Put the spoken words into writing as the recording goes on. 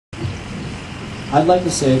I'd like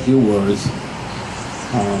to say a few words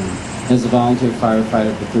as a volunteer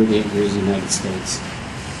firefighter for 38 years in the United States.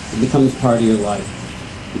 It becomes part of your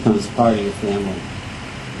life, it becomes part of your family.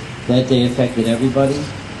 That day affected everybody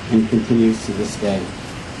and continues to this day.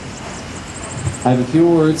 I have a few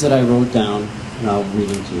words that I wrote down and I'll read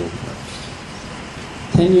them to you.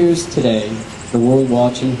 10 years today, the world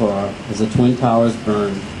watched in horror as the Twin Towers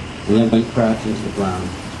burned and then went crashing to the ground.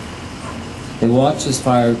 They watched as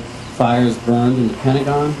fires burned in the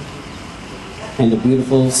Pentagon and the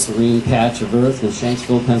beautiful, serene patch of earth in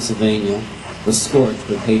Shanksville, Pennsylvania was scorched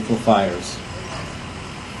with hateful fires.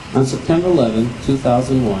 On September 11,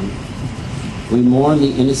 2001, we mourn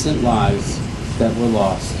the innocent lives that were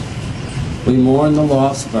lost. We mourn the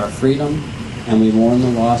loss of our freedom, and we mourn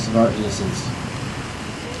the loss of our innocence.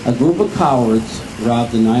 A group of cowards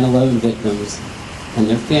robbed the 9/11 victims and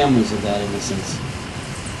their families of that innocence.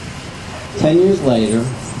 10 years later,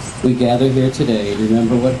 we gather here today to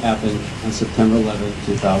remember what happened on September 11,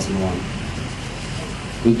 2001.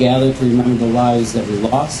 We gather to remember the lives that we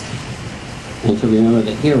lost and to remember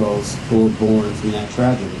the heroes who were born from that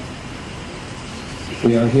tragedy.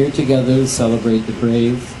 We are here together to celebrate the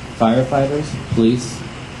brave firefighters, police,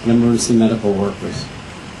 and emergency medical workers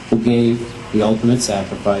who gave the ultimate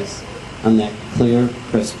sacrifice on that clear,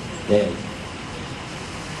 crisp day.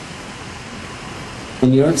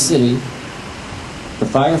 In New York City, the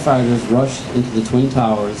firefighters rushed into the Twin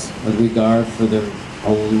Towers with regard for their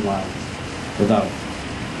own lives. Without.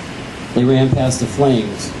 They ran past the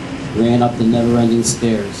flames, ran up the never-ending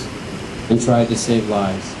stairs, and tried to save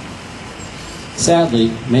lives.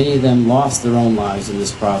 Sadly, many of them lost their own lives in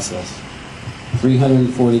this process.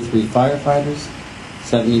 343 firefighters,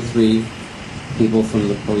 73 people from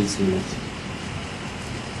the police unit.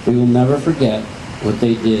 We will never forget what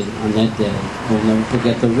they did on that day. We'll never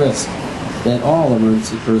forget the risk that all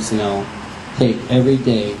emergency personnel take every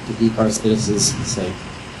day to keep our citizens safe.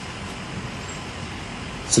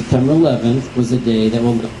 September 11th was a day that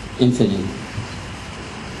will live infinity,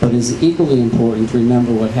 but it is equally important to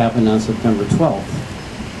remember what happened on September 12th.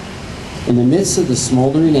 In the midst of the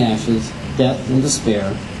smoldering ashes, death, and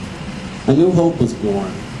despair, a new hope was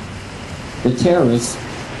born. The terrorists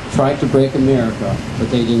tried to break America, but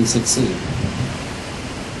they didn't succeed.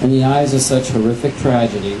 In the eyes of such horrific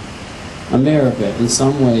tragedy, America, in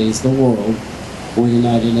some ways the world, were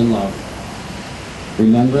united in love,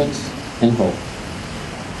 remembrance, and hope.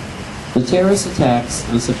 The terrorist attacks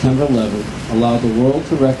on September 11th allowed the world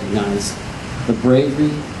to recognize the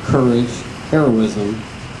bravery, courage, heroism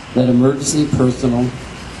that emergency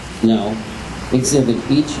personnel exhibit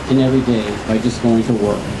each and every day by just going to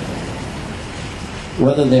work.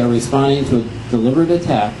 Whether they are responding to a deliberate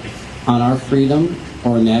attack on our freedom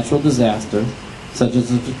or a natural disaster, such as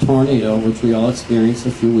the tornado which we all experienced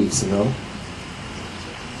a few weeks ago,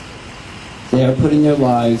 they are putting their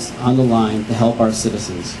lives on the line to help our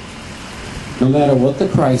citizens. No matter what the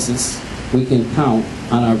crisis, we can count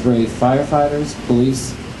on our brave firefighters,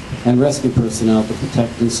 police, and rescue personnel to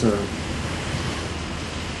protect and serve.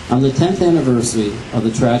 On the 10th anniversary of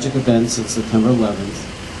the tragic events of September 11th,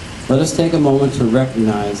 let us take a moment to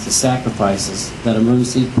recognize the sacrifices that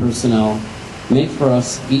emergency personnel make for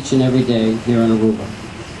us each and every day here in Aruba.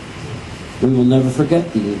 We will never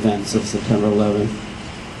forget the events of September 11th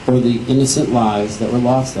or the innocent lives that were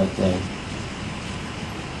lost that day.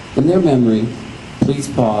 In their memory, please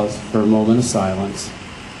pause for a moment of silence.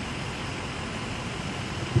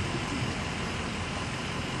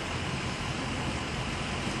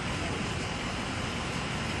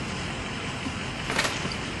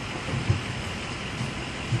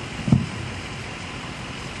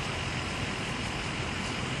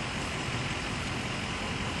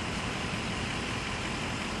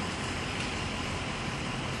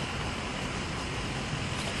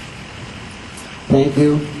 Thank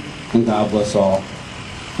you, and God bless all.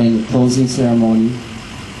 In closing ceremony,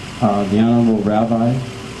 the Honorable Rabbi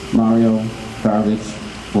Mario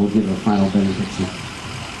Gurevich will give a final benediction.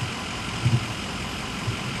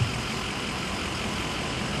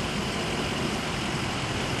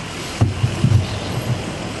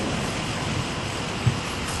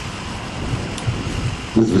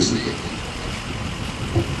 Please be seated.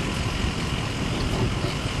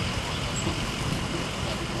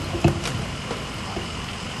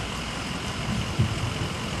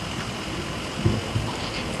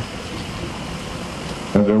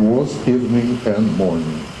 And there was evening and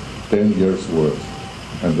morning, 10 years' worth,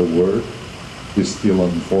 and the word is still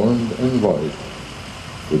unformed and void,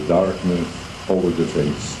 with darkness over the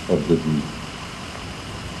face of the deep.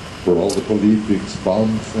 For all the politics,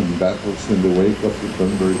 bombs, and battles in the wake of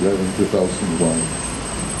September 11, 2001,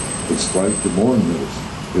 To strike the mourners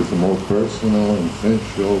is a more personal and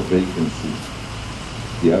sensual vacancy.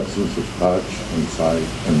 The absence of touch and sight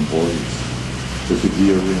and voice, the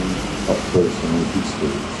severing of personal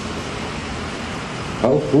history.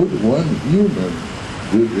 How could one human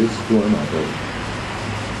do this to another?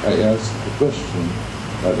 I ask the question,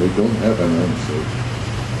 but I don't have an answer.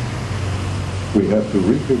 We have to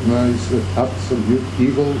recognize that absolute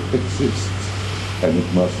evil exists, and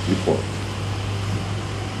it must be fought.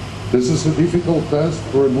 This is a difficult task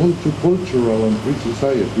for a multicultural and free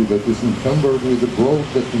society that is encumbered with a broad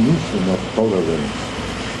definition of tolerance.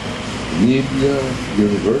 Media,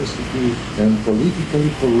 universities, and politically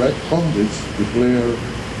correct pundits declare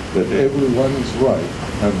that everyone is right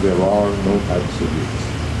and there are no absolutes.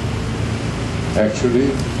 Actually,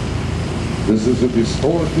 this is a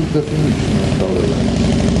distorted definition of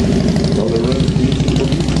tolerance. Tolerance means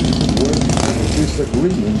politically working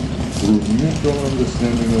disagreement through mutual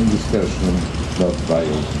understanding and discussion, not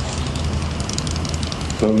violence.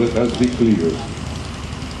 So let us be clear.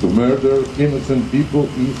 To murder innocent people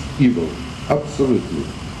is evil, absolutely.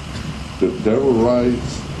 To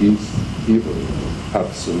terrorize is evil,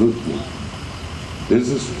 absolutely. This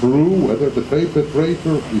is true whether the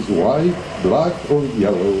perpetrator is white, black or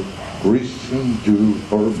yellow, Christian, Jew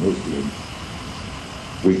or Muslim.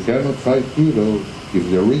 We cannot fight evil if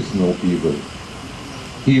there is no evil.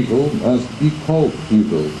 Evil must be called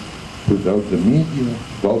evil without the media,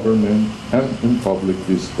 government, and in public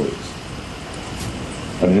discourse.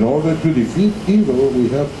 And in order to defeat evil, we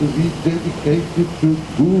have to be dedicated to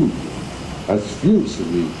good as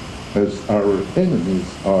fiercely as our enemies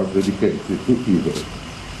are dedicated to evil.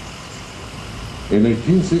 In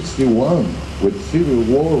 1861, with Civil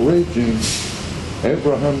War raging,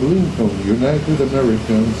 Abraham Lincoln united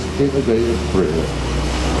Americans in a day of prayer.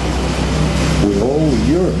 We all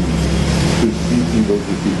yearn to see evil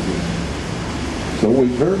defeated. So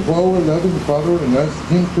we turn to our loving Father and ask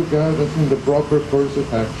Him to guide us in the proper course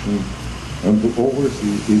of action and to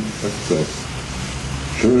oversee its success.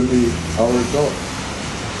 Surely our God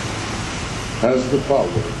has the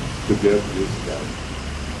power to get this done.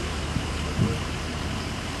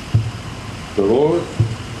 The Lord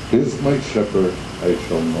is my shepherd, I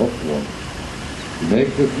shall not want. He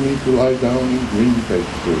maketh me to lie down in green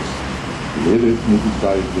pastures. He leadeth me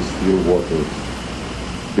beside the still waters.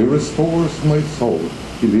 He restores my soul.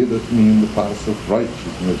 He leadeth me in the paths of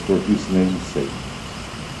righteousness for His name's sake.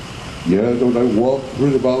 Yet though I walk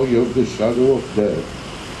through the valley of the shadow of death,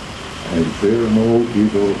 I fear no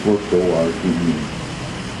evil, for thou art with me.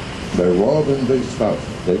 Thy rod and thy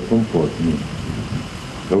staff, they comfort me.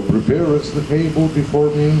 Thou preparest the table before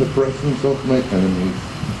me in the presence of my enemies.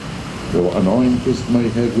 Thou anointest my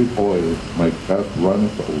head with oil, my cup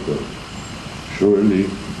runneth over. Surely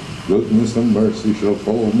goodness and mercy shall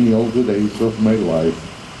follow me all the days of my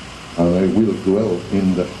life, and I will dwell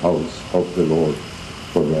in the house of the Lord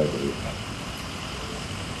forever.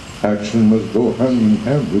 Action must go hand in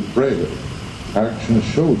hand with prayer. Action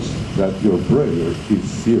shows that your prayer is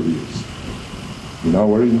serious. In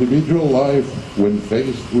our individual life, when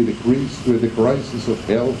faced with a crisis of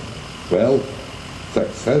health, wealth,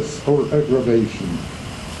 success, or aggravation,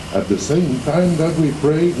 at the same time that we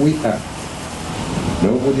pray, we act.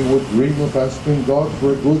 Nobody would dream of asking God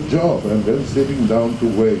for a good job and then sitting down to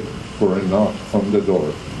wait for a knock on the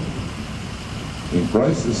door. In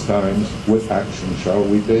crisis times, what action shall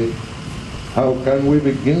we take? How can we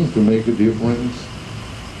begin to make a difference?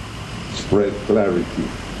 Spread clarity.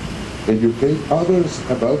 Educate others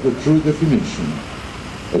about the true definition.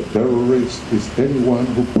 A terrorist is anyone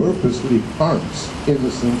who purposely harms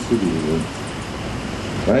innocent civilians.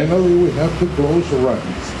 Finally, we have to close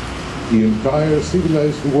ranks. The entire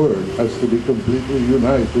civilized world has to be completely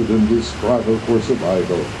united in this struggle for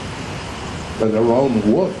survival. But around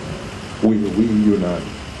what will we unite?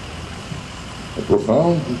 A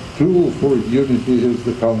profound tool for unity is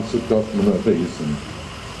the concept of monotheism.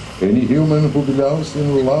 Any human who believes in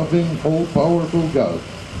a loving, all-powerful God,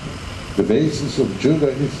 the basis of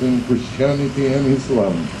Judaism, Christianity, and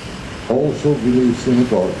Islam, also believes in a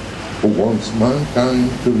God who wants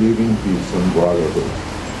mankind to live in peace and brotherhood.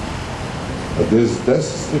 At this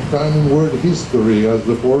decisive time in world history, as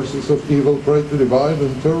the forces of evil try to divide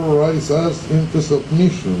and terrorize us into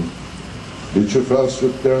submission, each of us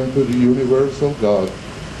should turn to the universal God,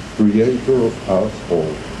 creator of us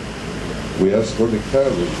all. We ask for the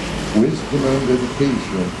courage, wisdom, and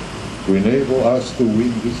dedication to enable us to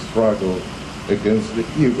win this struggle against the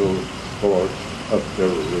evil scourge of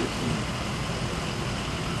terrorism.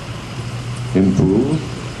 In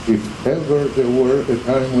truth, if ever there were a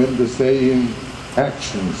time when the saying,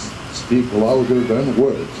 actions speak louder than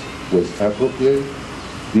words, was appropriate,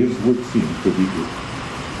 this would seem to be it.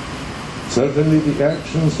 Certainly the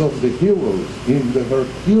actions of the heroes in the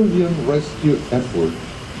Herculean rescue effort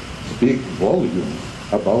speak volumes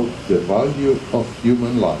about the value of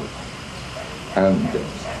human life and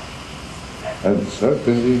death. And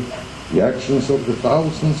certainly the actions of the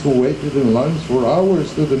thousands who waited in lines for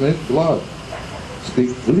hours to donate blood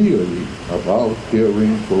speak clearly about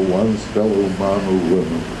caring for one's fellow man or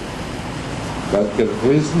woman. But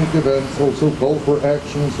cataclysmic events also call for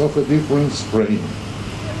actions of a different strain,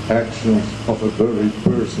 actions of a very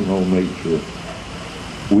personal nature.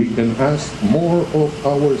 We can ask more of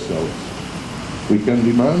ourselves. We can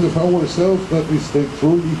demand of ourselves that we stay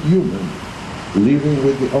truly human, living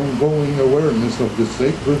with the ongoing awareness of the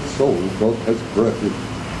sacred soul God has breathed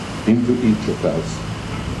into each of us.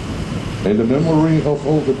 May the memory of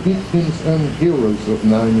all the victims and heroes of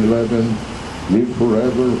 9/11 live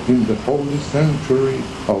forever in the holy sanctuary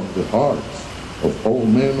of the hearts of all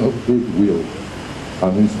men of goodwill,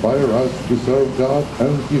 and inspire us to serve God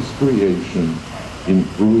and His creation in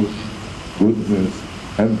truth, goodness,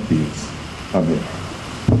 and peace. Amen.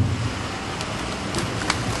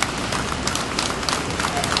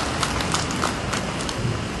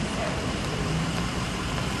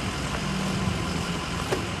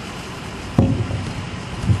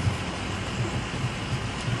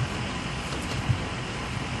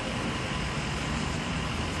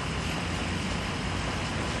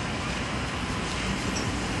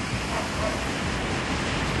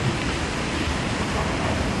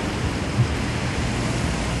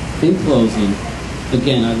 In closing,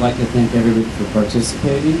 again, I'd like to thank everybody for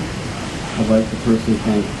participating. I'd like to personally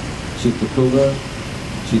thank Chief CUBA,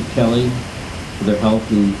 Chief Kelly, for their help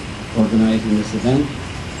in organizing this event,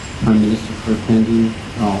 Prime Minister for attending,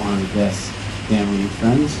 all honored guests, family and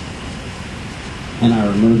friends, and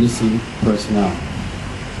our emergency personnel.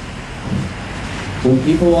 When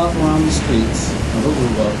people walk around the streets of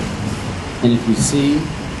Aruba, and if you see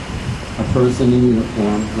a person in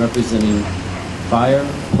uniform representing fire,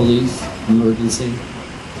 police, emergency,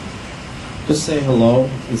 just say hello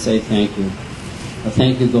and say thank you. A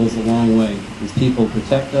thank you goes a long way. These people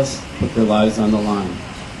protect us, put their lives on the line.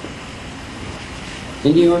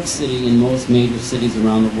 In New York City and most major cities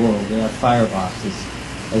around the world, there are fireboxes,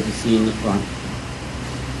 as you see in the front.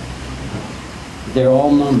 They're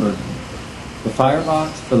all numbered. The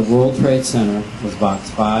firebox for the World Trade Center was box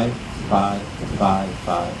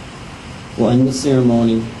 5555. We'll end the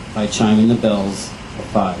ceremony by chiming the bells of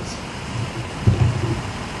fives.